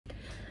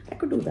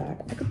could do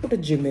that. I could put a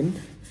gym in.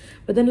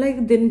 But then like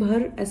दिन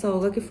भर ऐसा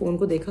होगा कि phone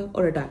को देखा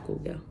और attack हो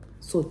गया.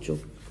 सोचो.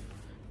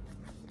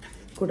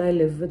 Could I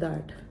live with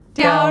that?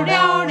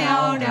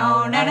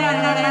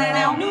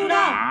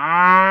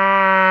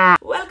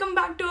 Welcome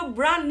back to a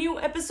brand new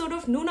episode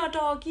of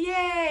NoonaTalk.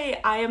 Yay!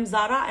 I am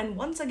Zara and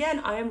once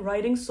again I am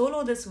riding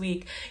solo this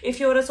week. If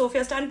you're a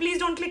Sophia stan, please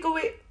don't click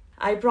away.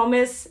 I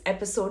promise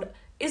episode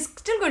is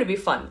still going to be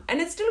fun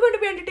and it's still going to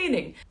be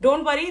entertaining.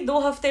 Don't worry, 2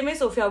 hafte mein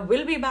Sophia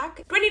will be back.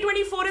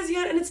 2024 is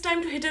here and it's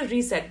time to hit a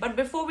reset. But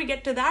before we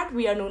get to that,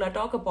 we are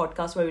NoonaTalk, a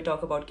podcast where we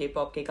talk about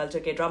K-pop, K-culture,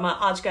 K-drama.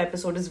 Aaj ka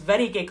episode is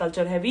very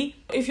K-culture heavy.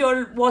 If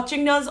you're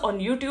watching us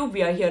on YouTube,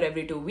 we are here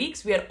every 2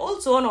 weeks. We are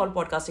also on all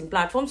podcasting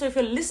platforms. So if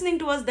you're listening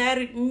to us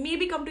there,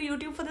 maybe come to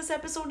YouTube for this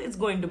episode.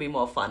 It's going to be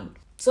more fun.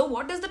 So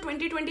what does the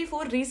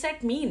 2024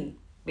 reset mean?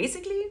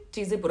 Basically,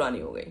 cheezein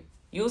purani ho gayi.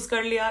 Use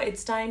कर लिया,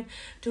 it's time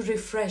to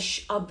refresh,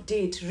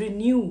 update,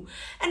 renew.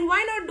 And why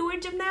not do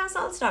it जब नया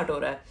साल start हो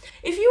रहा है?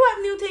 If you have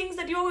new things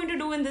that you're going to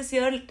do in this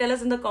year, tell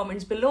us in the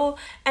comments below.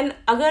 And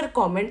अगर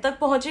comment तक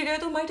पहुँच गए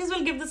तो might as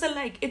well give this a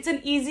like. It's an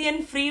easy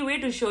and free way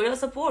to show your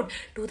support.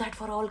 Do that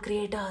for all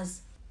creators.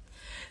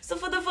 So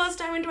for the first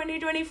time in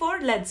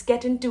 2024, let's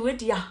get into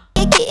it, yeah.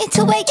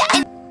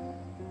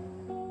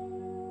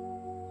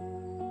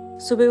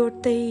 सुबह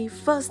उठते ही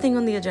first thing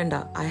on the agenda,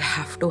 I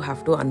have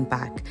to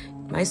unpack.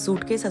 My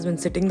suitcase has been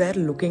sitting there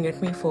looking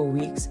at me for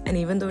weeks and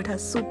even though it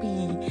has soupy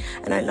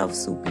and I love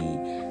soupy,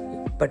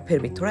 but फिर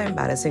भी थोड़ा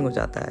embarrassing हो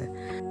जाता है.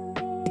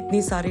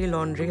 इतनी सारी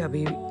laundry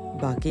अभी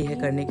बाकी है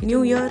करने की.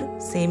 New Year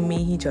same में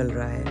ही चल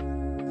रहा है.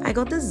 I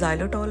got this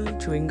xylitol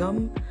chewing gum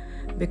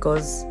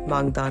because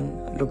मांगतान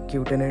look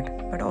cute in it,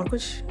 but और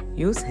कुछ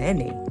use है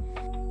नहीं.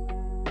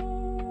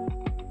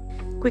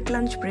 Quick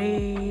lunch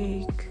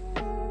break.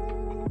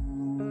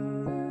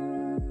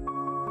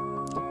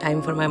 Time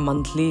for my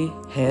monthly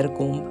hair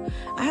comb.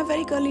 I have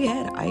very curly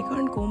hair. I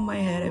can't comb my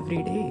hair every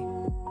day.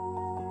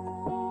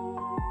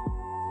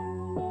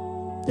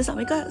 This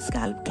Amika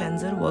scalp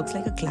cleanser works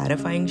like a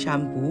clarifying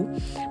shampoo,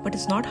 but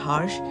it's not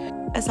harsh.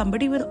 As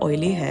somebody with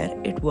oily hair,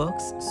 it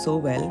works so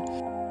well.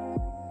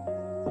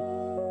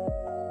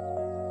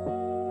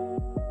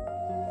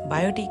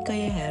 Biotique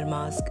का ये hair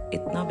mask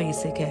इतना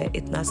basic है,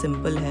 इतना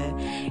simple है.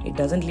 It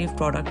doesn't leave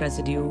product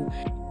residue.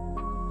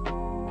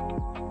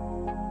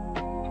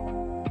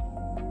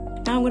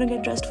 Now I'm gonna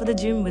get dressed for the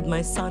gym with my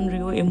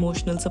Sanrio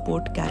emotional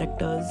support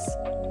characters.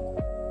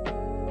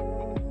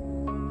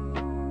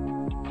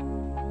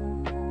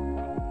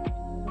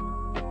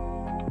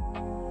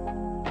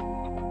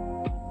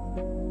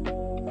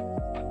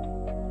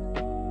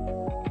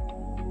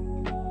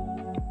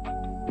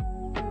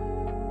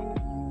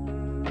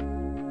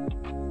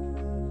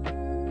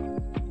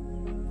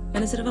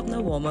 मैंने सिर्फ अपना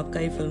warm up का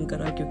ही फिल्म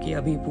करा क्योंकि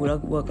अभी पूरा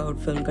वर्कआउट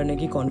फिल्म करने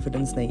की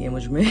कॉन्फिडेंस नहीं है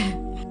मुझ में.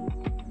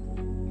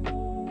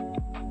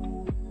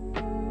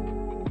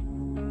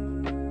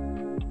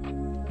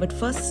 But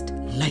first,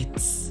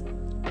 lights.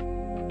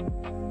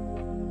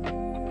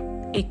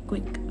 A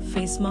quick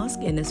face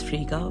mask in is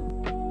free ka.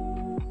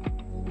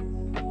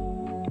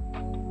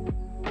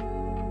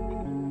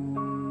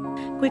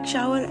 Quick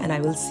shower and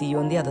I will see you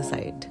on the other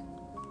side.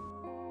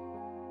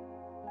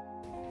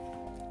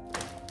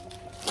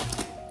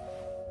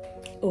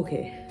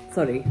 Okay,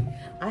 sorry.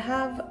 I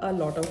have a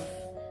lot of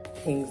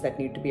things that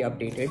need to be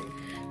updated.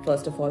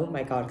 First of all,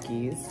 my car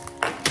keys.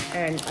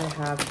 And I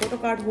have photo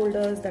card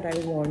holders that I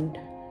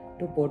want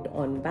to put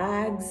on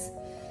bags.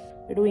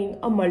 We're doing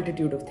a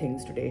multitude of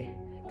things today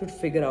to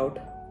figure out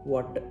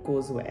what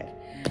goes where.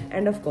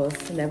 And of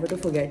course, never to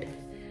forget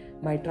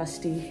my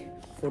trusty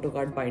photo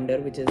card binder,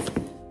 which is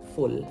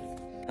full.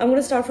 I'm going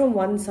to start from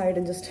one side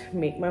and just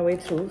make my way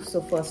through.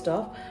 So first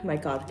off, my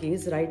car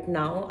keys. Right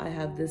now, I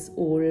have this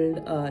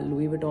old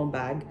Louis Vuitton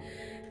bag.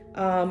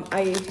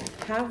 I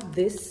have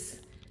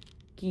this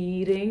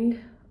key ring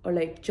or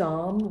like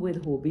charm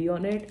with Hobie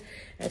on it.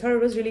 I thought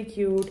it was really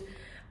cute.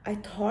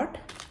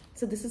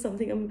 So this is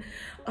something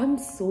I'm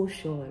so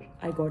sure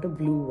I got a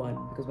blue one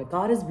because my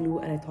car is blue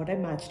and I thought I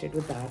matched it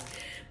with that.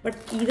 But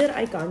either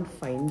I can't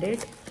find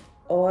it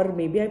or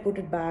maybe I put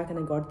it back and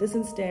I got this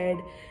instead.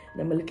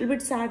 And I'm a little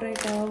bit sad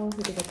right now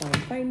because I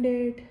can't find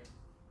it.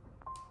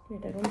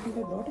 Wait, I don't think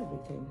I brought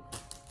everything.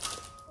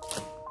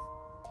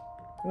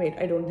 Wait,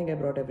 I don't think I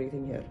brought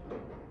everything here.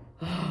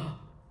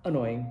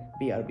 Annoying.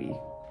 BRB.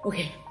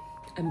 Okay,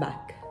 I'm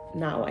back.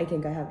 Now I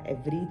think I have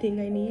everything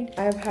I need.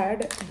 I've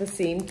had the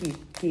same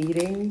key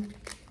ring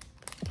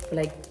for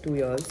like 2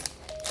 years.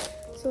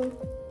 So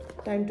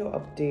time to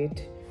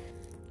update.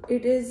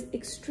 It is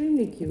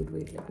extremely cute.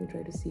 Wait, let me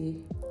try to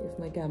see if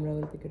my camera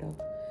will pick it up.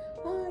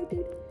 Ah, I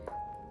did.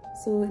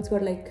 So it's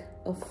got like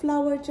a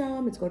flower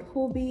charm, it's got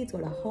Hobie, it's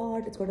got a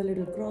heart, it's got a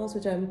little cross,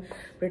 which I'm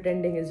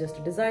pretending is just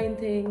a design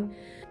thing.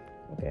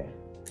 Okay.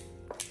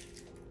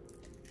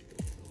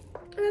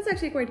 And that's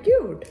actually quite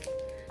cute.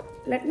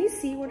 Let me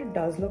see what it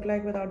does look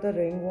like without the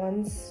ring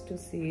once to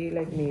see,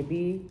 like,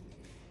 maybe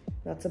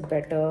that's a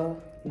better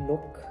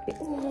look.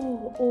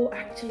 Oh,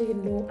 actually,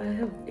 no, I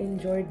have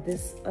enjoyed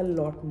this a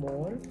lot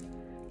more.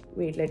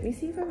 Wait, let me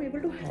see if I'm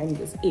able to hang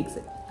this.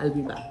 Exit. I'll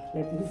be back.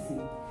 Let me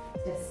see.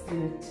 Test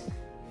it.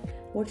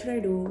 What should I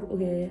do?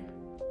 Okay.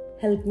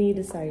 Help me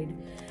decide.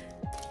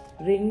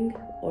 Ring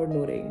or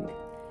no ring?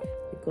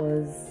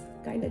 Because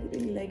kind of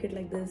really like it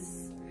like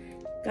this.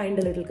 Kind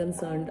of little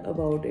concerned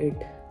about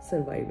it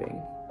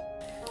surviving.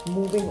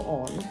 Moving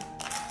on.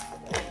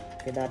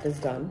 Okay, that is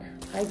done.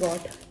 I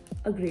got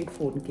a great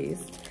phone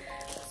case.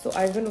 So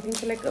I've been looking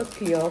for like a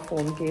clear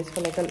phone case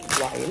for like a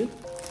while.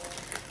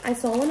 I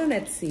saw one on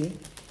Etsy,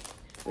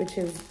 which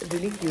is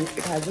really cute.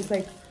 It has this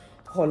like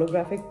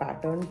holographic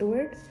pattern to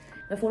it.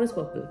 My phone is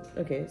purple,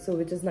 okay, so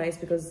which is nice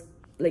because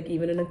like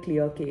even in a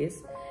clear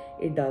case,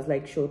 it does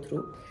like show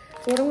through.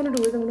 So what I'm gonna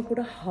do is I'm gonna put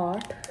a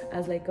heart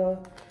as like a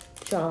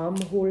charm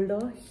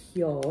holder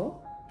here,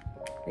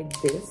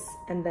 like this,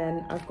 and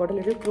then I've got a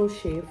little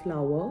crochet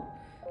flower.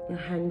 I'm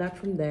gonna hang that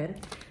from there,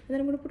 and then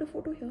I'm gonna put a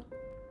photo here.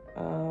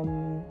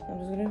 I'm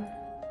just gonna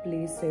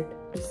place it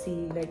to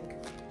see like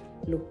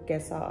look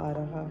kaisa aa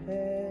raha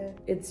hai.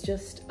 It's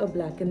just a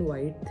black and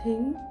white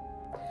thing,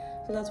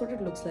 so that's what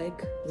it looks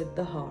like with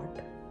the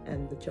heart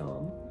and the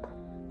charm.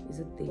 Is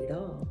it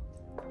Teda?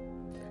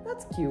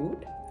 That's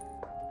cute.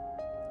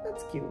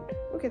 That's cute.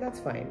 Okay, that's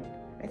fine.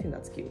 I think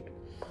that's cute.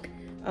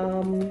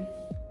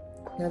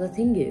 Now the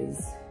thing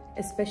is,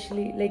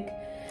 especially like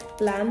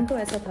plan to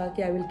aisa tha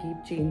ki I will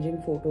keep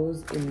changing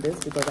photos in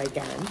this because I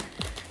can,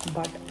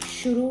 but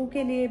shuru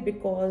ke liye,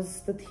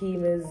 because the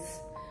theme is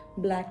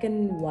black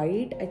and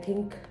white, I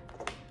think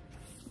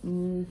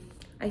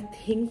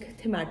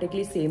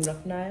thematically same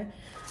rakhna hai.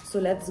 So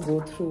let's go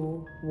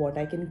through what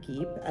I can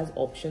keep as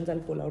options. I'll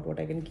pull out what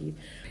I can keep.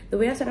 The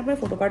way I set up my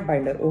photo card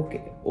binder,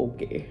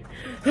 okay,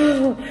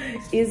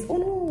 is, oh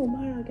no,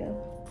 mara kya?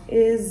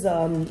 Is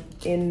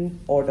in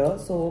order.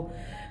 So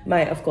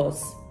my, of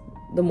course,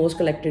 the most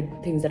collected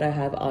things that I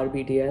have are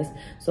BTS.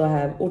 So I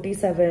have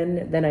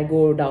OT7, then I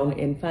go down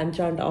in fan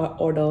chant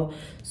order.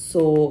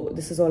 So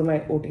this is all my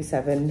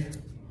OT7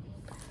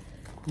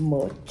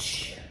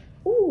 merch.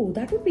 Oh,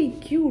 that would be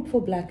cute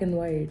for black and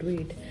white.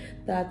 Wait,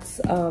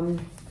 that's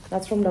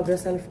from Love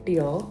Yourself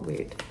Tier.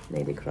 Wait,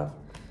 nahi dikh raha.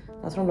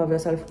 That's from Love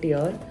Yourself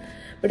Tier.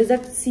 But is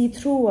that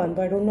see-through one?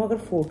 But I don't know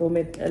if photo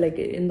mein, like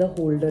in the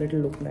holder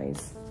it'll look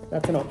nice.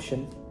 That's an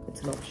option.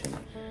 It's an option.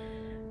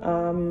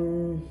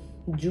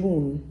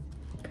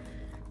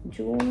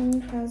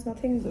 June has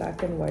nothing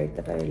black and white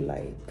that I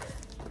like.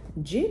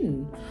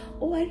 Jin.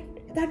 Oh,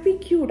 that'd be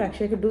cute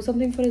actually. I could do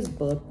something for his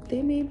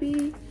birthday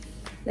maybe.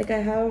 Like I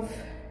have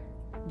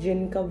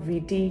Jin ka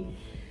VT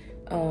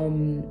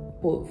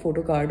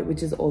photo card,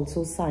 which is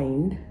also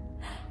signed.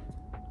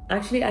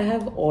 Actually, I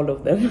have all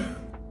of them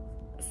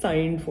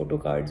signed photo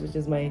cards, which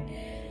is my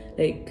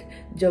like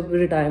jab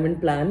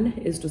retirement plan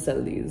is to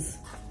sell these.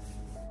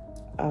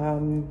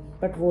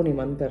 But wo nahi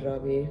man kar raha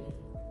abhi.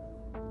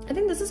 I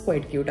think this is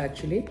quite cute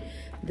actually.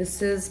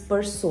 This is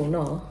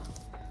Persona.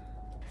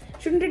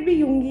 Shouldn't it be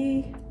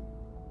Yoongi?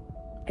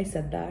 I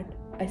said that.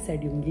 I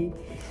said Yoongi.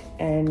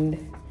 And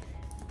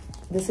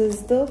this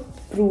is the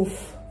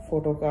proof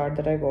photo card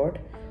that I got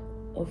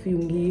of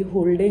Yoongi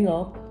holding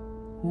up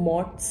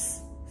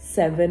Mott's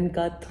 7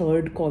 ka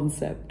third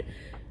concept.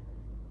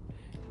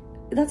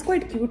 That's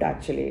quite cute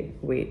actually.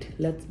 Wait,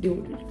 let's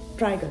do it.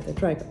 Try karte.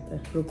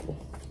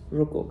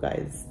 Ruko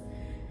guys.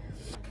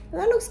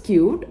 That looks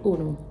cute. Oh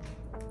no,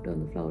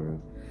 turn the flower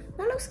up.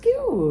 That looks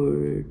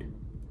cute.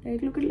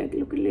 Like look at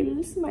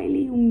little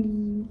smiley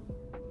Yoongi.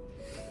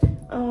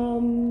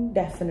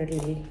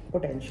 Definitely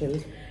potential.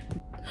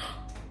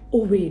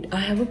 Oh wait, I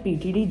have a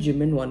PTD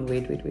Jimin one.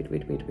 Wait.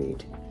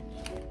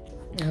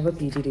 I have a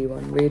PTD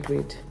one.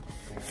 Wait.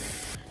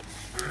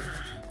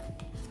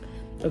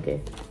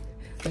 Okay.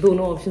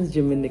 Dono options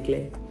Jimin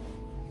nikle.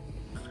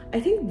 I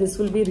think this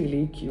will be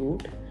really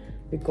cute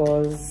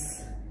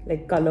because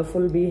like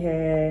colorful bhi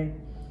hai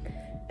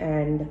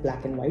and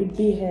black and white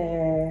bhi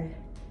hai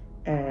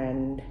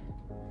and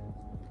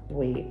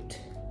wait.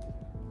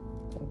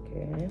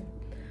 Okay.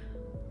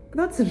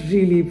 That's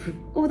really,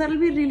 oh, that'll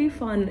be really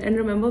fun. And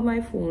remember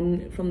my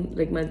phone from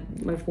like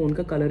my phone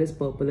ka color is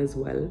purple as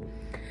well.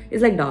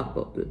 It's like dark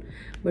purple.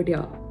 But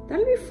yeah,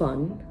 that'll be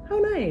fun. How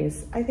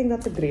nice. I think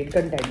that's a great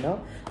contender.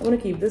 I'm gonna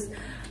keep this.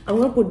 I'm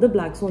gonna put the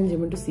Black Swan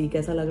Jimin to see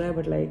kaisa lag raha hai,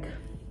 but like,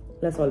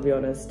 let's all be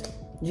honest.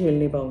 Jhel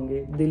nahi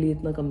paunge. Dil hi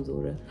itna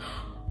kamzor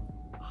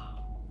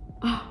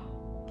hai.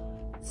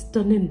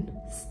 Stunning.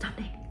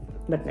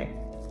 But nahi.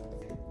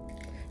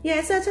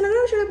 Yeah, aisa acha lag raha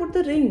hai, or should I put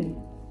the ring?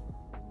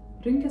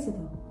 Ring कैसा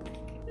था?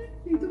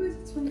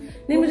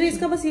 नहीं मुझे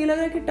इसका बस ये लग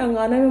रहा है कि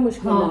टंगाना में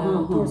मुश्किल है,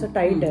 थोड़ा सा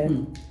टाइट है.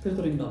 फिर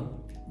तो रिंग डाल,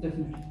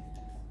 definitely.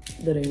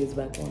 The ring is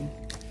back on.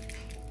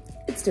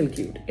 It's still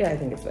cute. Yeah, I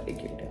think it's very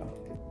cute. Yeah.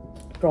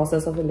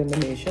 Process of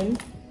elimination.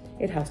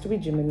 It has to be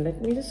Jimin.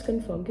 Let me just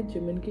confirm कि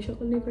Jimin की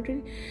शक्ल नहीं cut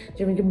रही.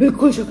 Jimin की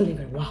बिल्कुल शक्ल नहीं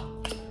cut.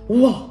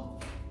 Wow.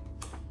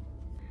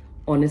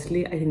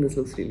 Honestly, I think this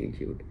looks really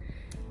cute.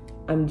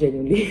 I'm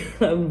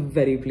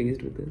very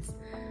pleased with this.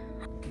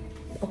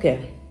 Okay.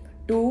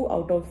 2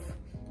 out of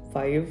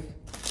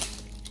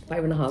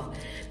 5.5.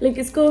 Like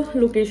इसका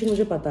location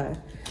मुझे पता है.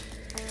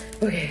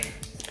 Okay,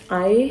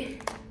 I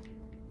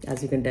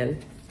as you can tell,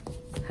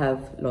 have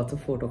lots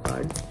of photo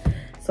cards.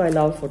 So I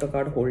love photo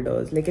card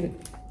holders. लेकिन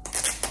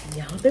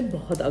यहाँ पे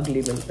बहुत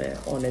ugly मिलते हैं,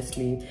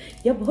 honestly.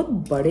 या बहुत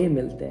बड़े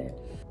मिलते हैं.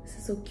 This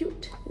is so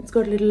cute. It's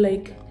got little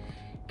like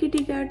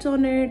kitty cats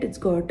on it. It's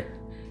got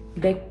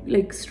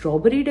like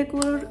strawberry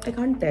decor. I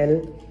can't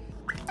tell.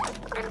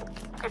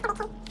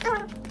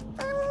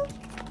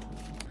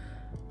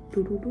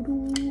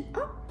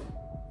 Ah.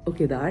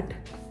 Okay, that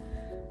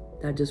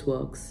just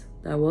works.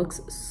 That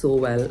works so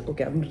well.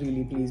 Okay, I'm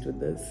really pleased with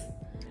this.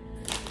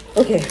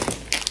 Okay,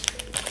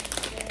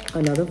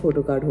 another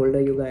photo card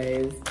holder, you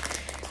guys.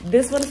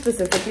 This one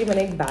specifically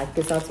मैंने एक bag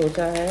के साथ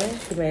सोचा है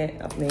कि मैं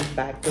अपने एक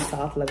बैग के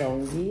साथ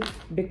लगाऊंगी,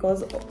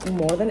 because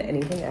more than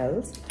anything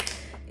else,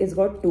 it's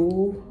got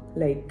two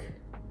like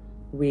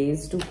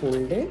ways to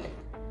hold it.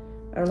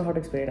 I don't know how to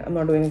explain it. I'm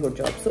not doing a good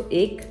job. So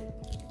एक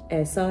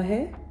ऐसा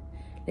है,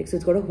 like, so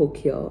it's got a hook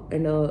here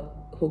and a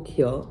hook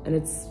here, and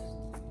it's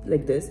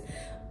like this,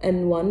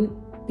 and one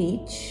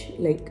peach,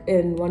 like,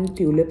 and one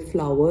tulip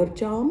flower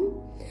charm,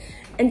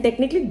 and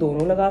technically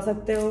दोनों लगा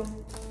सकते हो,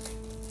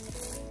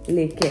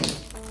 लेकिन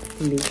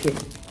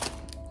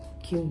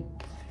क्यों?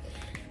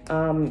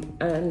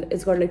 And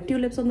it's got like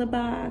tulips on the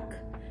back,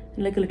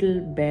 and like a little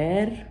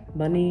bear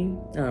bunny.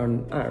 I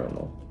don't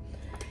know.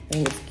 I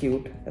think it's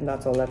cute, and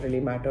that's all that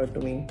really mattered to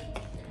me.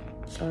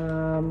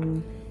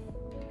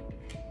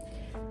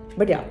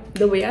 But yeah,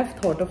 the way I've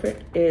thought of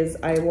it is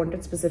I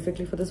wanted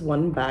specifically for this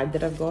one bag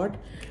that I've got,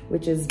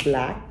 which is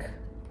black,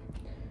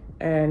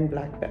 and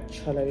black पे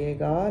अच्छा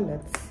लगेगा.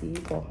 Let's see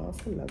कहाँ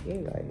से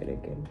लगेगा ये,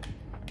 लेकिन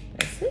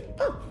ऐसे.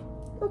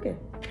 Okay,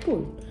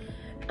 cool.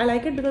 I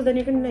like it because then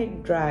you can like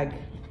drag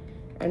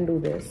and do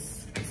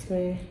this.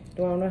 इसमें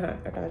do I want to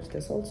attach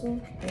this also?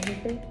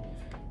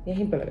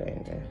 यहीं पे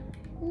लगाएंगे.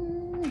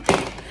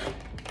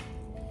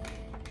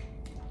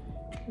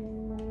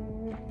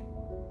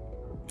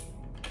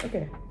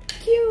 Okay,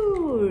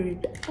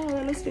 cute. Oh,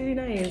 that looks really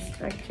nice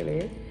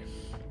actually.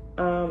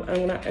 I'm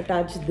gonna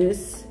attach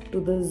this to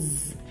the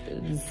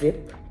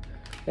zip.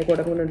 Like what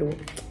I'm gonna do.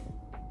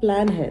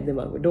 Plan hai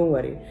dimag mein, don't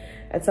worry.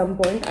 At some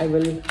point I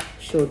will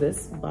show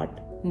this, but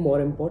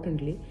more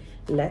importantly,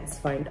 let's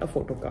find a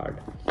photo card.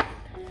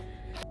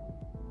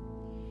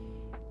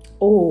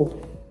 Oh,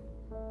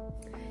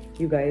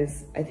 you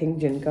guys, I think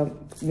जिनका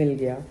मिल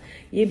गया,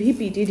 ये भी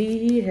PTD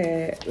ही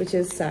है, which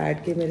is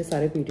sad कि मेरे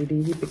सारे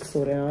PTD ही pics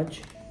हो रहे हैं आज.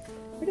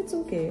 But it's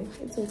okay,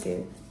 it's okay.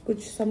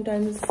 कुछ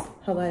sometimes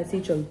हवा ऐसी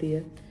चलती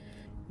है.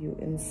 You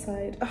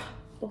inside,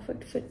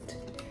 perfect fit.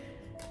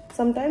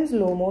 Sometimes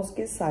Lomos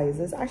के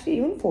sizes, actually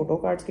even photo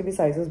cards के भी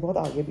sizes बहुत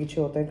आगे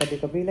पीछे होते हैं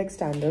कभी-कभी, like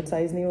standard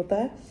size नहीं होता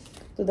है,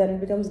 so then it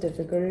becomes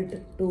difficult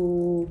to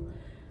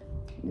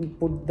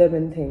put them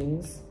in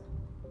things.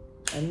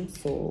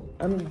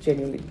 I'm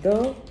genuinely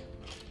the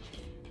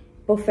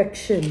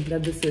perfection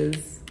that this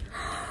is.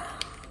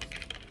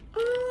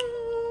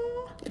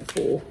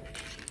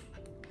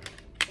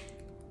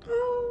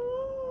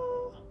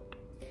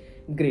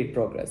 Great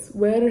progress.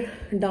 We're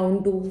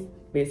down to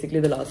basically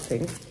the last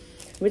thing,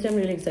 which I'm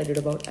really excited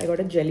about. I got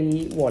a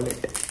jelly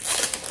wallet.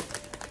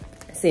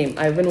 Same,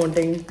 I've been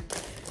wanting,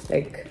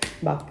 like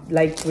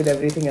with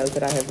everything else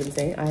that I have been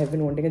saying, I have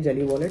been wanting a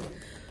jelly wallet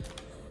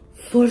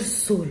for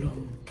so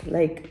long.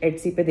 Like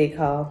Etsy पे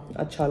देखा,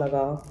 अच्छा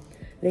लगा,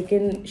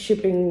 लेकिन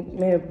shipping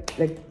में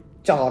like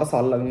 4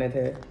 साल लगने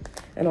थे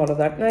and all of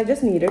that, and I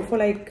just need it for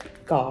like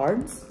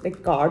cards,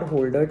 like card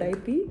holder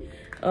type he,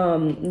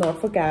 not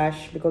for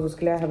cash, because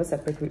उसके लिए I have a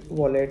separate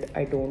wallet.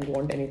 I don't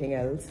want anything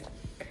else.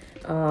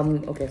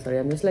 Okay, sorry,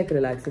 I'm just like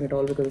relaxing it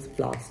all because it's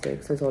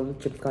plastic, so it's all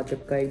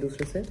चिपका एक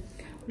दूसरे से.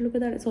 But look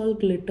at that, it's all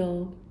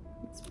glitter.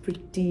 It's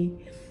pretty,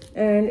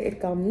 and it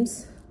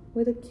comes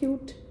with a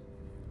cute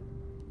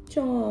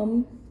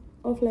charm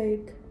of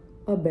like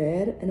a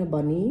bear and a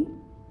bunny.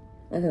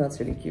 I think that's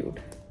really cute.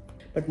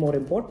 But more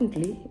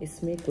importantly,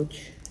 इसमें कुछ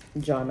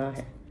जाना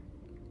है.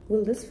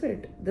 Will this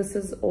fit? This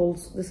is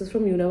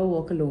from You Never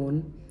Walk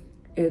Alone.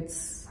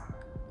 It's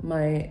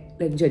my,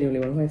 like, genuinely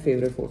one of my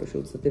favorite photo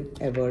shoots that they've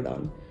ever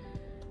done.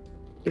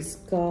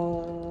 इसका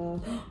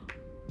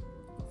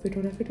fit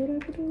हो रहा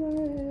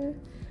है.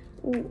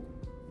 Oh,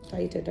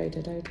 tight है.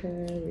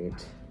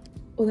 Wait.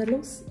 Oh, that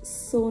looks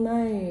so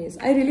nice.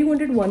 I really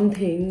wanted one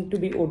thing to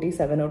be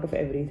OT7 out of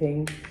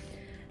everything,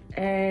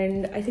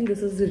 and I think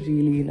this is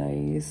really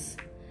nice.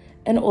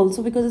 And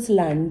also because it's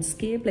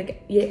landscape,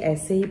 like ये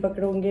ऐसे ही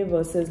पकड़ोंगे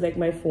versus like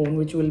my phone,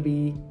 which will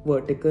be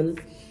vertical.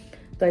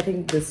 So I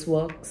think this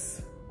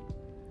works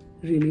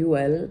really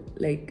well.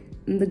 Like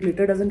the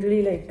glitter doesn't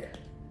really like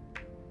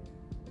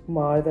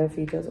mar their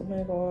features. Oh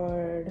my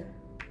god.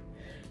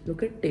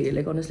 Look at Tay.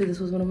 Like honestly, this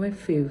was one of my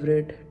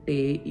favorite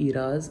Tay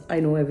eras. I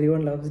know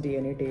everyone loves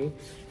DNA Tay,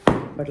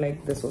 but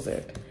like this was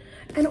it.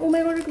 And oh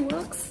my god, it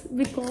works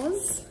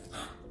because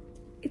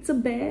it's a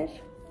bear.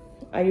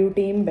 Are you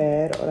team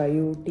bear or are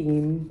you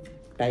team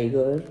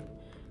tiger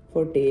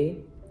for Tay?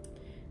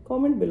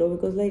 Comment below,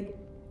 because like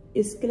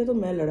इसके लिए तो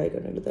मैं लड़ाई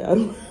करने के लिए तैयार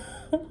हूँ.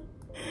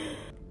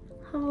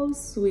 How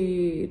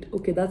sweet.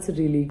 Okay, that's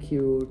really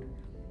cute.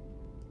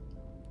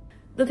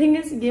 The thing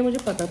is, ये मुझे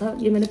पता था,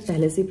 ये मैंने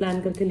पहले से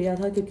plan करके लिया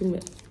था क्योंकि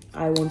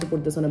I want to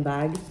put this on a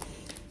bag.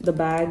 The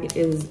bag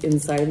is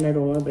inside and I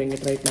don't want to bring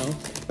it right now,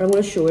 but I'm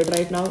going to show it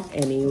right now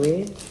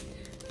anyway.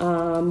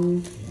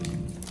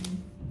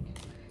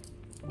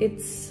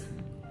 It's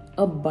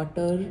a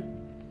butter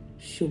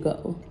sugar.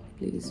 Oh,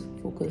 please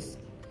focus.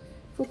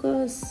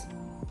 Focus.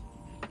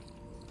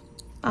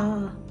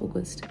 Ah,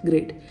 focused.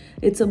 Great.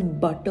 It's a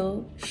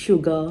butter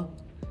sugar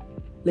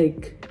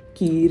like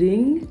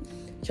keyring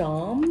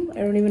charm. I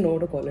don't even know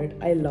what to call it.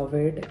 I love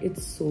it.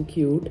 It's so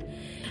cute.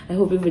 I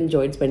hope you've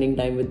enjoyed spending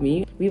time with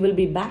me. We will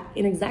be back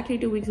in exactly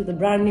 2 weeks with a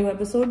brand new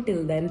episode.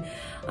 Till then,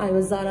 I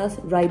was Zara,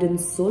 riding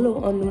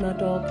solo on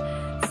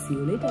NoonaTalk. See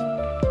you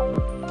later.